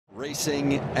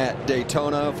Racing at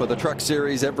Daytona for the Truck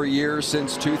Series every year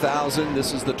since 2000.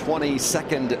 This is the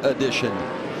 22nd edition.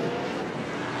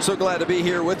 So glad to be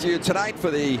here with you tonight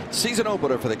for the season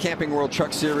opener for the Camping World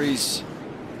Truck Series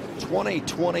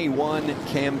 2021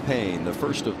 campaign, the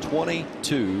first of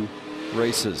 22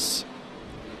 races.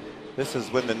 This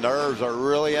is when the nerves are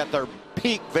really at their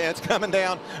peak, Vince, coming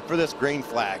down for this green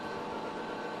flag.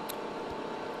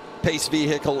 Pace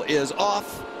vehicle is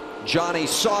off. Johnny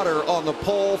Sauter on the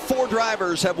pole. 4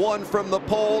 drivers have won from the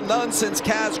pole, none since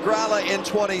Kaz Grala in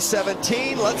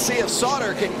 2017. Let's see if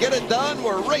Sauter can get it done.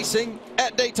 We're racing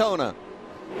at Daytona.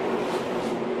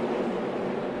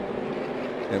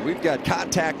 And we've got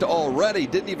contact already.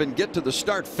 Didn't even get to the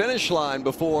start-finish line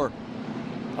before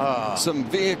some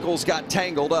vehicles got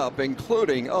tangled up,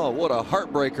 including, oh, what a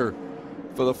heartbreaker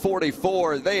for the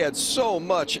 44. They had so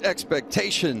much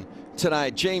expectation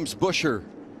tonight. James Busher.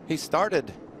 He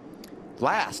started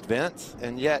last, Vince,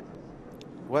 and yet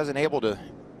wasn't able to.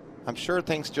 I'm sure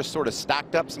things just sort of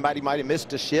stacked up. Somebody might have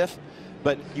missed a shift,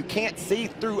 but you can't see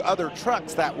through other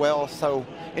trucks that well, so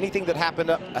anything that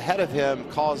happened up ahead of him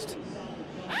caused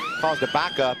a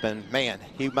backup, and man,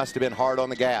 he must have been hard on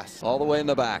the gas. All the way in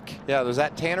the back. Yeah, there's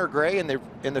that Tanner Gray in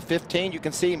the 15. You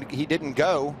can see he didn't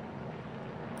go.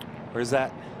 Where's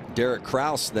that? Derek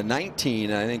Kraus, the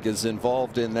 19, I think, is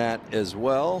involved in that as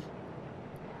well.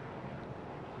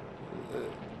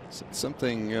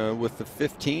 Something with the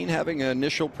 15 having an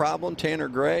initial problem. Tanner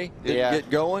Gray didn't get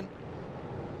going.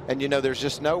 And you know, there's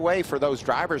just no way for those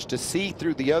drivers to see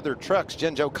through the other trucks.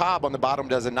 Joe Cobb on the bottom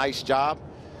does a nice job.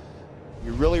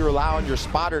 You really rely on your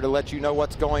spotter to let you know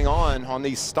what's going on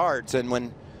these starts. And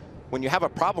when you have a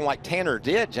problem like Tanner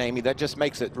did, Jamie, that just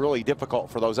makes it really difficult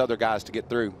for those other guys to get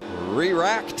through.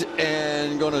 Re-racked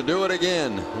and going to do it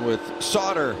again with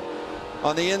Sauter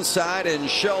on the inside and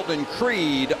Sheldon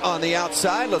Creed on the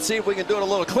outside. Let's see if we can do it a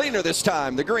little cleaner this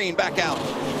time. The green back out.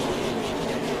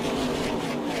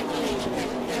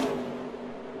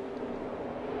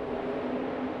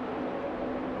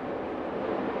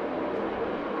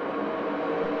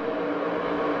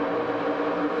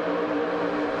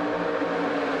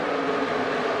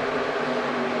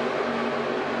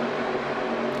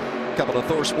 Couple of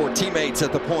ThorSport teammates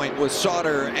at the point with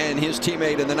Sauter and his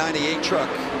teammate in the 98 truck,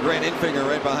 Grant Infinger,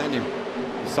 right behind him.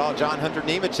 You saw John Hunter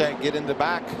Nemechek get in the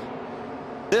back.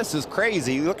 This is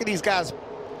crazy. Look at these guys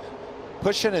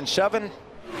pushing and shoving.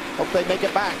 Hope they make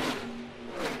it back.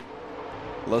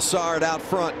 Lassard out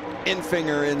front,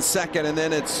 Infinger in second, and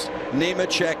then it's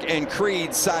Nemechek and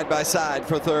Creed side by side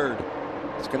for third.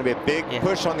 It's going to be a big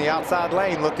push on the outside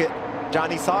lane. Look at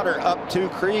Johnny Sauter up to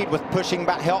Creed with pushing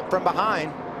back help from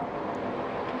behind.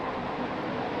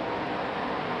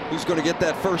 Who's going to get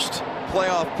that first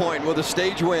playoff point with a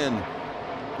stage win?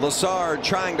 Lassard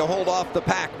trying to hold off the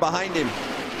pack behind him.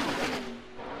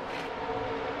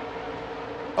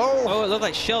 Oh, it looked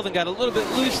like Sheldon got a little bit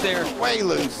loose there. Way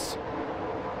loose.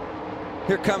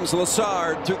 Here comes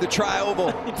Lassard through the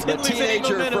tri-oval. The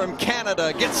teenager from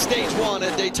Canada gets stage 1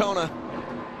 at Daytona.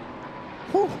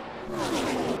 Whew.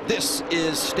 This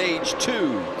is stage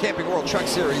 2, Camping World Truck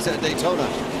Series at Daytona.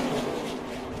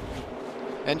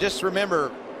 And just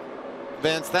remember,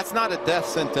 Vince, that's not a death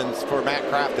sentence for Matt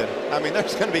Crafton. I mean,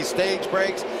 there's going to be stage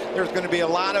breaks. There's going to be a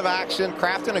lot of action.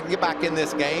 Crafton will get back in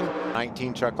this game.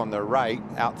 19 truck on the right,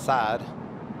 outside,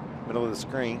 middle of the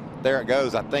screen. There it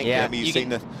goes, I think. Yeah, you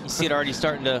see it already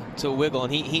starting to wiggle,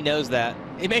 and he knows that.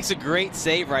 He makes a great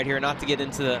save right here not to get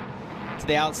into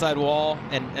the outside wall,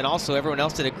 and also everyone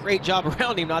else did a great job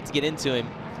around him not to get into him.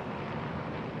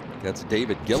 That's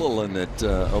David Gilliland that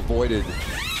avoided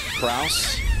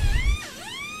Kraus.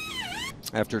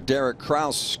 After Derek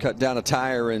Kraus cut down a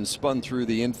tire and spun through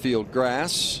the infield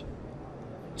grass.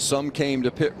 Some came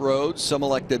to pit road, some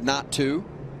elected not to.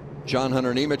 John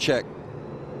Hunter Nemechek,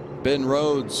 Ben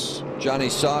Rhodes, Johnny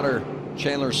Sauter,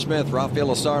 Chandler Smith, Rafael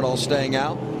Lassard all staying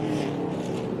out.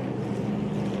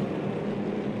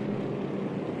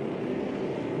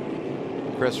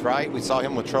 Chris Wright, we saw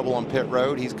him with trouble on pit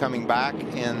road. He's coming back,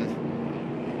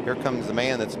 and here comes the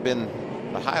man that's been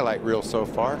the highlight reel so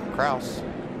far, Kraus.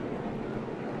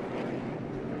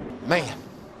 Man,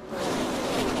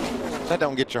 that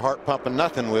don't get your heart pumping,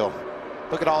 nothing will.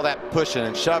 Look at all that pushing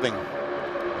and shoving.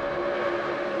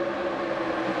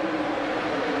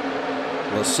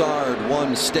 Lassard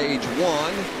won stage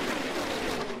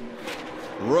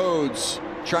 1. Rhodes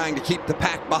trying to keep the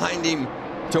pack behind him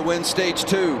to win stage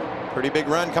 2. Pretty big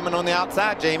run coming on the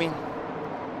outside, Jamie.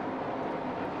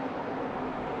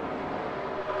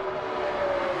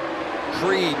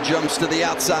 Creed jumps to the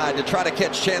outside to try to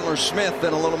catch Chandler Smith,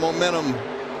 and a little momentum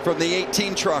from the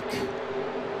 18 truck.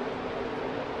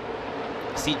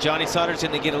 See, Johnny Sauter's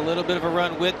going to get a little bit of a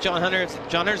run with John Hunter.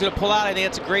 John Hunter's going to pull out. I think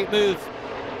that's a great move.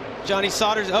 Johnny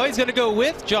Sauter's, oh, he's going to go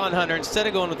with John Hunter instead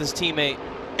of going with his teammate.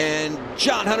 And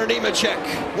John Hunter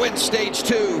Nemechek wins stage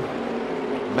 2.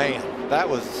 Man,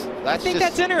 I think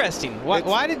that's interesting.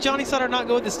 Why did Johnny Sauter not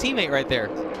go with his teammate right there?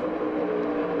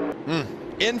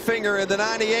 Infinger in the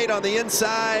 98 on the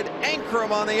inside, Ankrum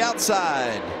on the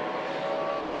outside.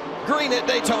 Green at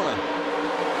Daytona.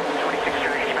 26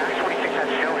 strange, max 26 has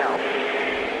no help.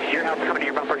 Your help's coming to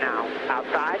your bumper now.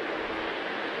 Outside.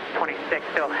 26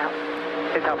 still help.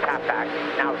 His help's half back.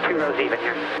 Now 2 rows even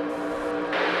here.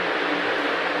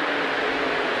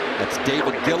 That's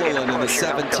David Gilliland in the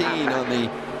 17 on the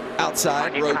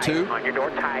outside, row 2. On your door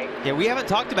tight. Yeah, we haven't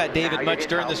talked about David much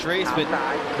during this race, but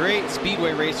great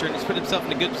speedway racer, and he's put himself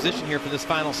in a good position here for this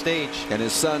final stage. And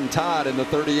his son Todd in the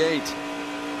 38.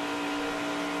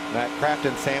 That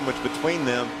Crafton sandwich between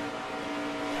them.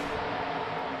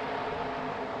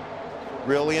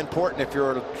 Really important. If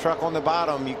you're a truck on the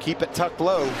bottom, you keep it tucked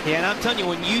low. Yeah, and I'm telling you,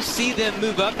 when you see them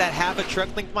move up that half a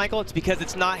truck length, Michael, it's because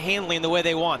it's not handling the way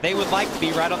they want. They would like to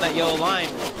be right on that yellow line,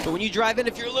 but when you drive in,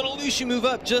 if you're a little loose, you move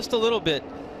up just a little bit.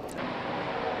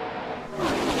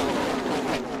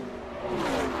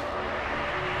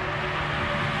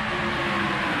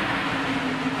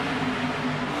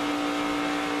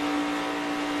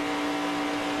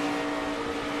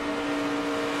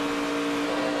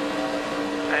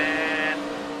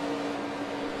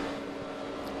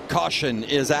 Caution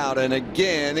is out, and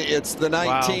again, it's the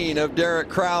 19 of Derek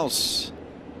Kraus.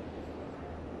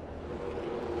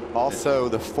 Also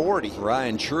the 40.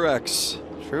 Ryan Truex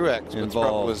was involved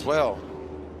trouble as well.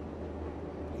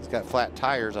 He's got flat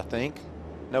tires, I think.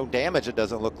 No damage, it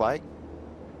doesn't look like.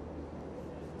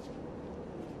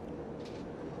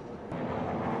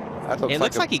 That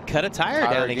Looks like he cut a tire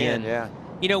down again. Yeah.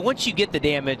 You know, once you get the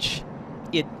damage,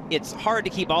 it's hard to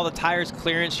keep all the tires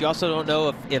clearance. You also don't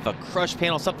know if a crush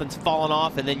panel, something's fallen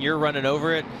off and then you're running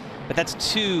over it. But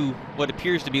that's 2 what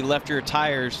appears to be left rear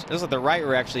tires. It looks like the right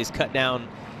rear actually is cut down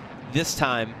this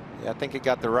time. Yeah, I think it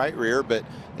got the right rear, but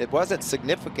it wasn't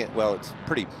significant. Well, it's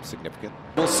pretty significant.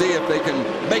 We'll see if they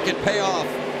can make it pay off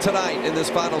tonight in this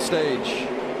final stage.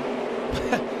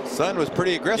 Son was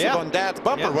pretty aggressive on Dad's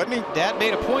bumper, wasn't he? Dad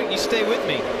made a point. You stay with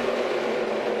me.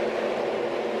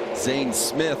 Zane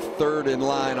Smith third in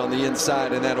line on the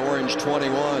inside in that orange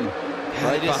 21,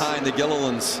 right behind the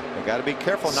Gillilands. You got to be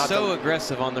careful not so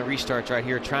aggressive on the restarts right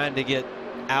here, trying to get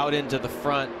out into the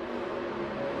front.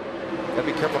 Got to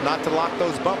be careful not to lock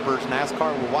those bumpers.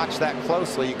 NASCAR will watch that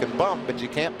closely. You can bump, but you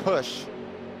can't push.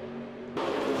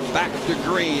 Back to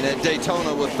green at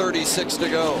Daytona with 36 to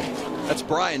go. That's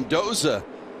Brian Doza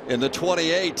in the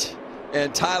 28,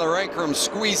 and Tyler Ankrum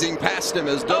squeezing past him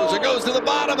as Doza goes to the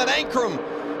bottom, and Ankrum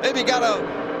maybe got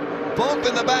a bump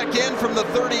in the back end from the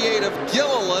 38 of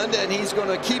Gilliland, and he's going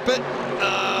to keep it.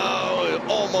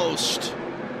 Almost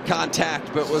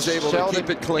contact, but was able to keep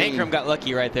it clean. Ankrum got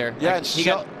lucky right there. Yeah, and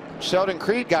Sheldon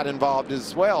Creed got involved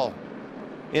as well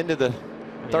into the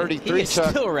 33 he is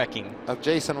still wrecking of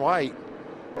Jason White.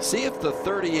 See if the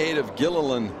 38 of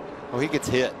Gilliland. Oh, he gets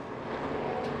hit.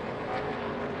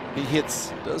 He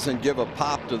hits. Doesn't give a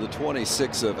pop to the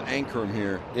 26 of Ankrum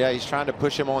here. Yeah, he's trying to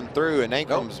push him on through, and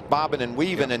Ankrum's bobbing and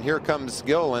weaving, and here comes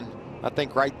Gilliland, I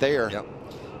think right there. Yep.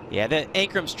 Yeah, that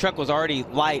Ankrum's truck was already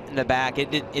light in the back. It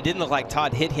didn't look like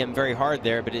Todd hit him very hard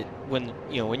there, but when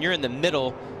you're in the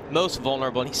middle, most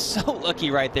vulnerable, and he's so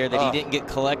lucky right there that he didn't get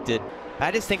collected. I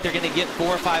just think they're going to get 4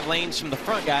 or 5 lanes from the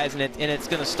front guys, and it's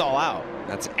going to stall out.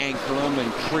 That's Ankrum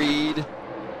and Creed.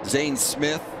 Zane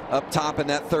Smith up top in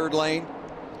that 3rd lane.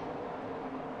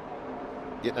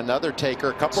 Getting another taker,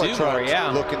 a couple of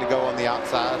trucks looking to go on the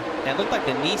outside. And it looked like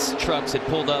the Nice trucks had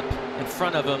pulled up in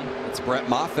front of him. It's Brett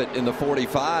Moffitt in the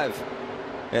 45.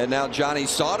 And now Johnny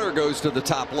Sauter goes to the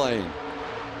top lane.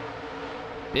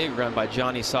 Big run by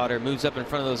Johnny Sauter. Moves up in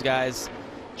front of those guys.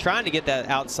 Trying to get that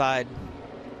outside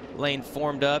lane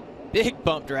formed up. Big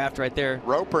bump draft right there.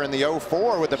 Roper in the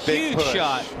 04 with a big push. Huge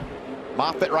shot.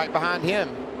 Moffitt right behind him.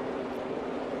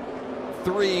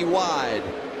 3 wide.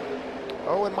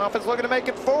 Oh, and Moffitt's looking to make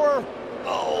it 4.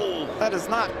 Oh, that is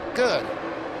not good.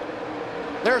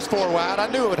 There's 4 wide. I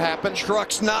knew it would happen.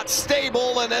 Truck's not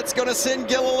stable, and that's going to send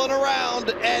Gilliland around,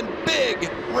 and big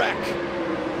wreck.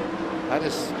 That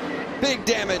is big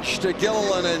damage to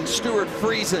Gilliland and Stuart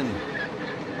Friesen.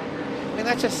 I mean,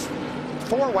 that's just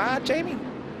 4 wide, Jamie.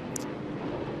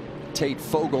 Tate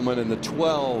Fogelman in the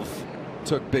 12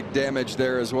 took big damage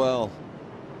there as well.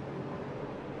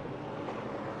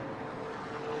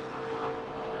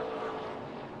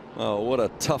 Oh, what a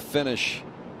tough finish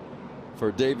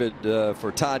for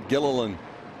Todd Gilliland.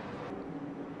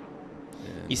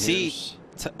 You see,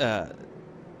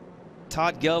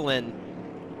 Todd Gilliland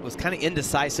was kind of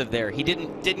indecisive there. He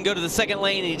didn't go to the second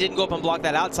lane, and he didn't go up and block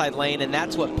that outside lane, and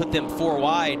that's what put them 4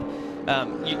 wide.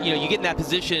 You get in that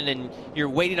position and you're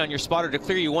waiting on your spotter to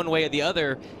clear you one way or the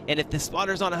other, and if the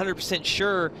spotter's not 100%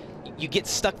 sure, you get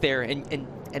stuck there,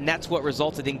 and that's what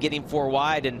resulted in getting 4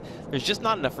 wide, and there's just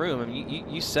not enough room. I mean,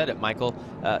 you said it, Michael.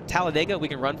 Talladega, we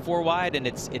can run 4 wide, and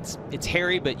it's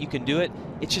hairy, but you can do it.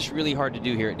 It's just really hard to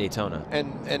do here at Daytona.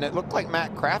 And it looked like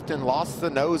Matt Crafton lost the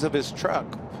nose of his truck.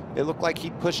 It looked like he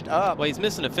pushed up. Well, he's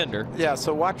missing a fender. Yeah,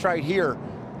 so watch right here.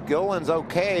 Gilliland's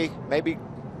okay, maybe.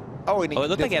 Oh, and it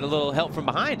looked like he had a little help from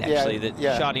behind, actually, that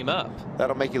shot him up.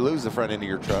 That'll make you lose the front end of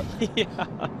your truck. Yeah.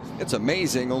 It's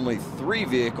amazing. Only 3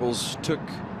 vehicles took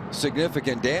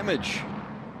significant damage.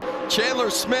 Chandler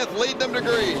Smith leading them to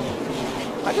green.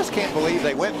 I just can't believe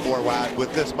they went 4 wide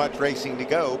with this much racing to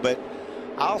go, but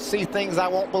I'll see things I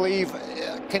won't believe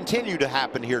continue to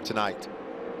happen here tonight.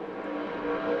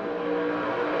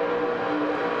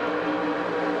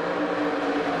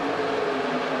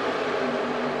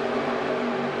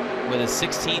 When a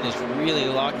 16 is really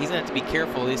locked, he's gonna have to be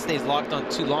careful. If he stays locked on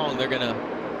too long, he's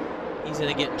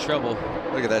gonna get in trouble.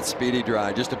 Look at that speedy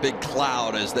dry, just a big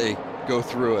cloud as they go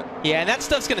through it. Yeah, and that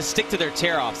stuff's gonna stick to their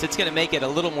tear-offs. It's gonna make it a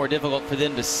little more difficult for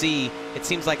them to see. It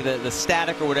seems like the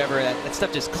static or whatever, that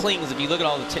stuff just clings. If you look at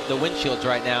all the windshields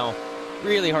right now,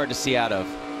 really hard to see out of.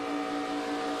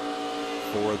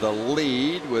 For the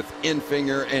lead with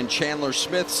Infinger and Chandler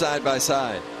Smith side by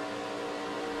side.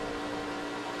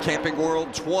 Camping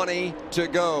World 20 to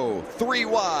go. 3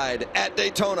 wide at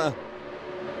Daytona.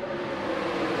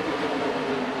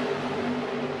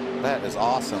 That is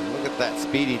awesome. Look at that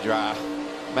speedy dry.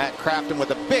 Matt Crafton with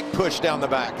a big push down the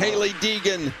back. Haley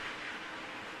Deegan.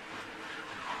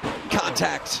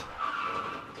 Contact.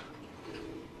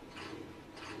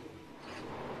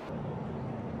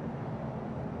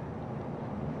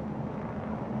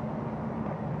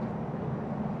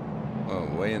 Oh,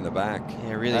 way in the back.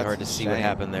 Yeah, really hard to see what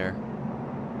happened there.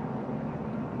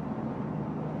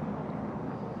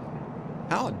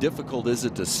 How difficult is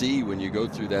it to see when you go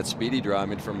through that speedy dry? I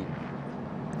mean, from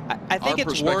I think our it's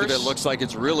perspective, worse. it looks like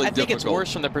it's really difficult. I think it's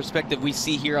worse from the perspective we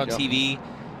see here on TV,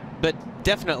 but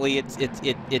definitely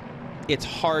it's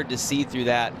hard to see through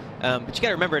that. But you got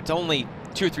to remember, it's only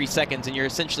 2 or 3 seconds, and you're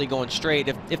essentially going straight.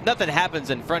 If nothing happens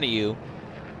in front of you,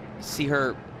 see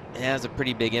her, it has a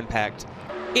pretty big impact.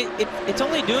 It's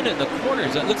only doing it in the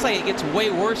corners. It looks like it gets way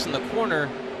worse in the corner.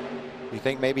 You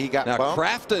think maybe he got now bumped?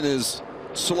 Crafton is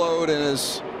slowed and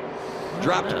has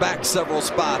dropped back several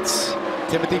spots.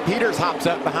 Timothy Peters hops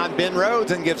up behind Ben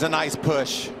Rhodes and gives a nice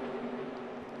push.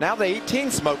 Now the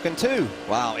 18's smoking too.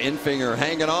 Wow, Infinger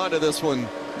hanging on to this one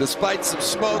despite some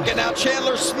smoke, and now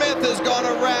Chandler Smith has gone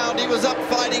around. He was up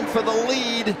fighting for the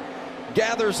lead,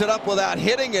 gathers it up without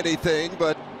hitting anything,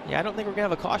 but yeah, I don't think we're gonna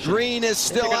have a caution. Green is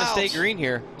still they're out. Gonna stay green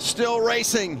here. Still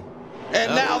racing,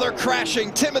 and now they're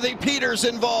crashing. Timothy Peters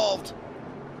involved.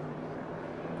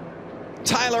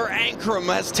 Tyler Ankrum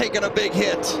has taken a big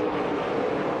hit.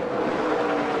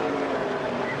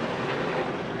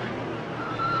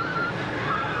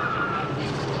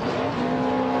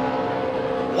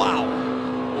 Wow.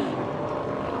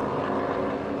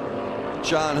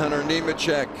 John Hunter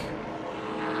Nemechek.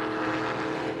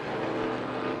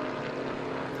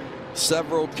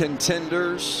 Several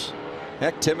contenders.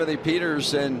 Heck, Timothy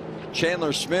Peters and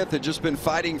Chandler Smith had just been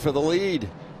fighting for the lead.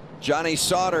 Johnny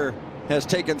Sauter has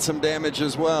taken some damage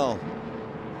as well.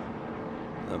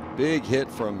 A big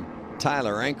hit from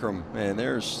Tyler Ankrum, and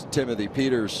there's Timothy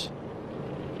Peters.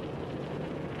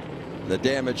 The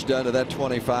damage done to that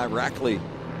 25 Rackley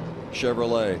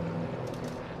Chevrolet.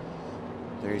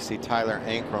 There you see Tyler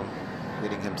Ankrum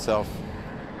getting himself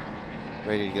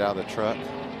ready to get out of the truck.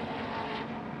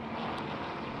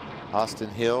 Austin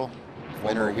Hill,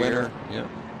 winner here. Yeah.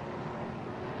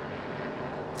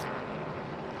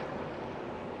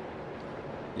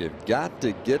 You've got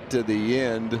to get to the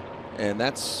end, and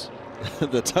that's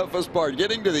the toughest part.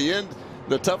 Getting to the end,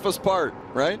 the toughest part,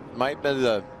 right? Might be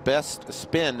the best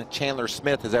spin Chandler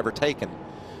Smith has ever taken.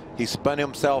 He spun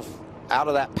himself out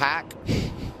of that pack,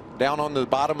 down on the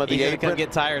bottom of the apron. He's going to come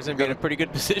get tires and be in a pretty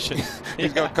good position.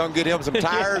 He's going to come get him some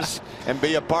tires and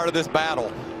be a part of this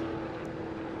battle.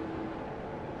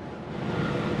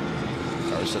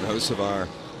 Carson Hocevar.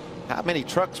 How many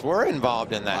trucks were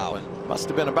involved in that one? Must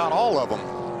have been about all of them.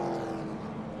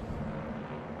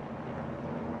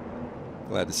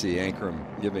 Glad to see Ankrum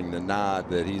giving the nod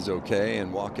that he's okay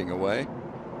and walking away.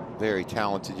 Very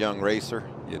talented young racer.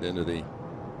 Get into the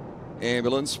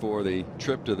ambulance for the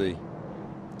trip to the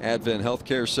Advent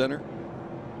Healthcare Center.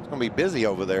 It's going to be busy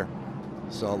over there.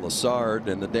 Saw Lassard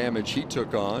and the damage he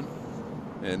took on.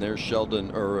 And there's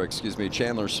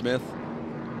Chandler Smith.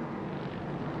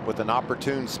 With an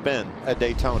opportune spin at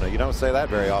Daytona. You don't say that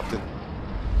very often.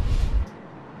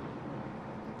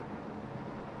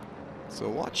 So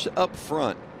watch up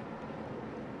front.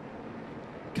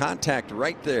 Contact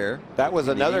right there. That was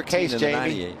another case,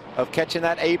 Jamie, of catching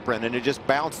that apron and it just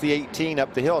bounced the 18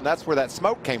 up the hill, and that's where that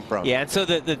smoke came from. Yeah, and so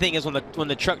the thing is, when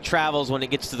the truck travels, when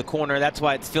it gets to the corner, that's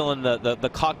why it's filling the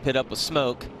cockpit up with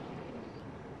smoke.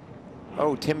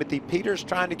 Oh, Timothy Peters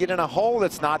trying to get in a hole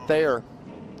that's not there.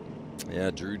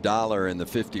 Yeah, Drew Dollar in the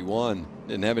 51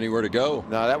 didn't have anywhere to go.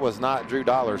 No, that was not Drew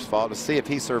Dollar's fault. To see if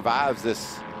he survives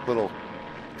this little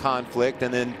conflict,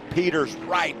 and then Peters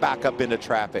right back up into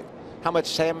traffic. How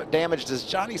much damage does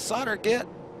Johnny Sauter get?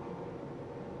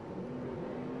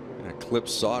 Clip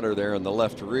Sauter there in the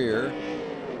left rear.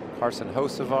 Carson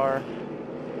Hocevar.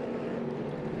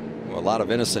 Well, a lot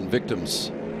of innocent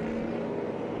victims.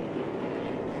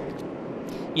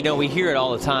 You know, we hear it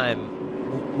all the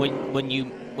time. When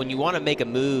you want to make a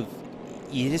move,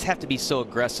 you just have to be so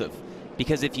aggressive.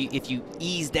 Because if you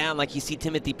ease down like you see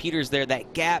Timothy Peters there,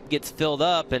 that gap gets filled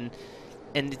up, and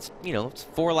it's, you know, it's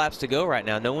 4 laps to go right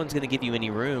now. No one's going to give you any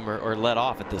room or let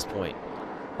off at this point.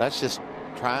 That's just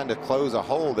trying to close a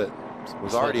hole that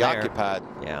was already occupied.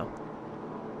 Yeah.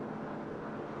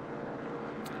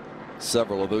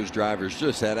 Several of those drivers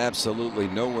just had absolutely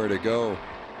nowhere to go.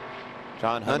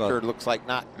 John Hunter looks like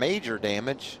not major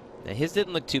damage. Now, his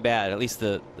didn't look too bad, at least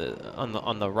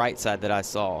on the right side that I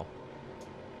saw.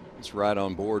 It's right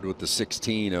on board with the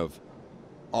 16 of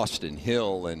Austin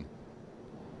Hill, and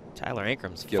Tyler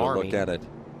Ankram's get a look at it.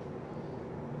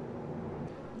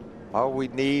 All we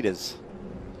need is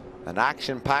an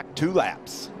action-packed 2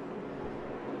 laps.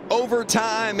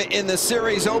 Overtime in the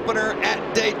series opener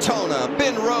at Daytona.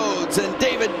 Ben Rhodes and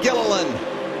David Gilliland.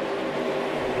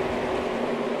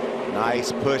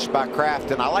 Nice push by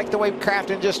Crafton. I like the way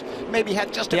Crafton just maybe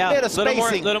had just a bit of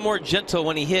spacing. A little more gentle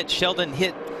when he hit. Sheldon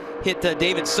hit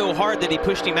David so hard that he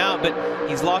pushed him out, but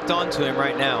he's locked onto him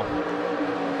right now.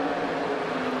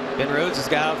 Ben Rhodes has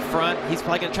got out front. He's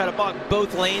probably going to try to block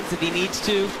both lanes if he needs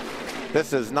to.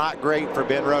 This is not great for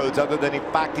Ben Rhodes, other than the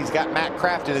fact he's got Matt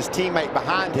Crafton, his teammate,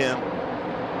 behind him.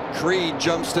 Creed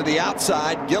jumps to the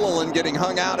outside. Gilliland getting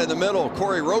hung out in the middle.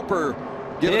 Corey Roper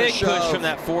giving a shove. Big push from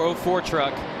that 404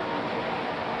 truck.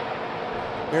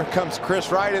 Here comes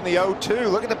Chris Wright in the 02.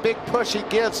 Look at the big push he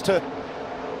gives to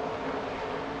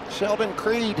Sheldon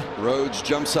Creed. Rhodes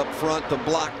jumps up front to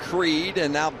block Creed,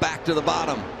 and now back to the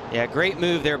bottom. Yeah, great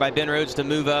move there by Ben Rhodes to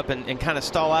move up and kind of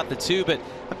stall out the 2. But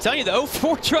I'm telling you, the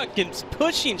 04 truck is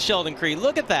pushing Sheldon Creed.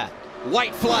 Look at that.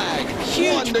 White flag.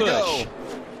 Huge 1 to go.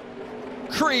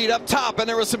 Creed up top, and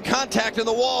there was some contact in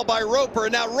the wall by Roper,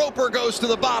 and now Roper goes to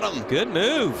the bottom. Good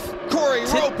move. Corey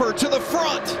Roper to the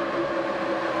front.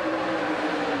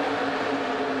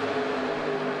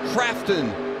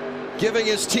 Crafton giving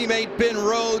his teammate Ben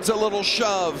Rhodes a little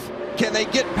shove. Can they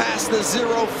get past the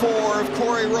 04 of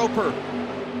Corey Roper?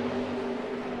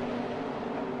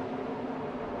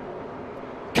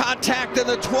 Contact in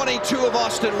the 22 of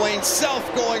Austin Wayne. Self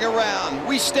going around.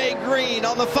 We stay green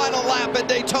on the final lap at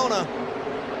Daytona.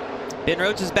 Ben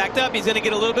Rhodes is backed up. He's going to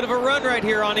get a little bit of a run right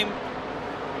here on him.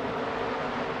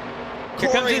 Here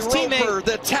comes his teammate,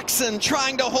 the Texan,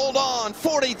 trying to hold on.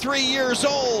 43 years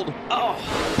old. Oh,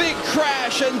 big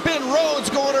crash, and Ben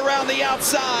Rhodes going around the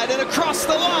outside and across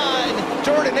the line.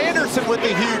 Jordan Anderson with the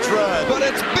huge run. But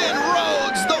it's Ben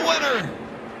Rhodes, the winner.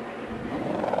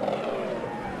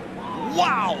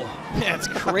 Wow. That's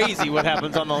crazy what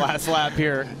happens on the last lap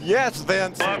here. Yes,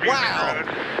 Vince. Wow.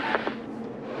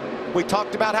 We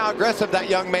talked about how aggressive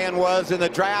that young man was in the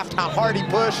draft, how hard he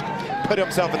pushed, put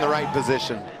himself in the right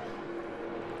position.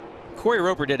 Corey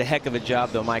Roper did a heck of a job,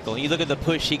 though, Michael. You look at the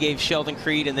push he gave Sheldon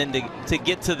Creed, and then to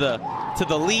get to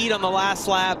the lead on the last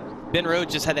lap, Ben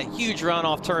Rhodes just had that huge run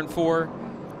off turn 4.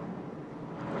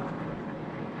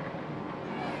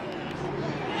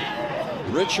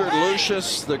 Richard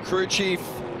Lucius, the crew chief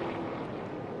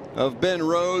of Ben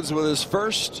Rhodes, with his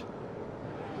first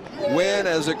win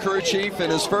as a crew chief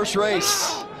in his first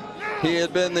race. He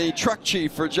had been the truck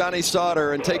chief for Johnny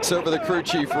Sauter and takes over the crew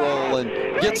chief role and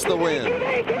gets the win.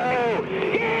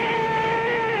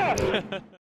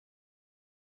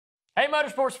 Hey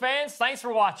Motorsports fans, thanks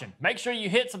for watching. Make sure you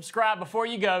hit subscribe before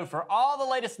you go for all the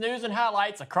latest news and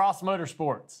highlights across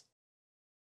motorsports.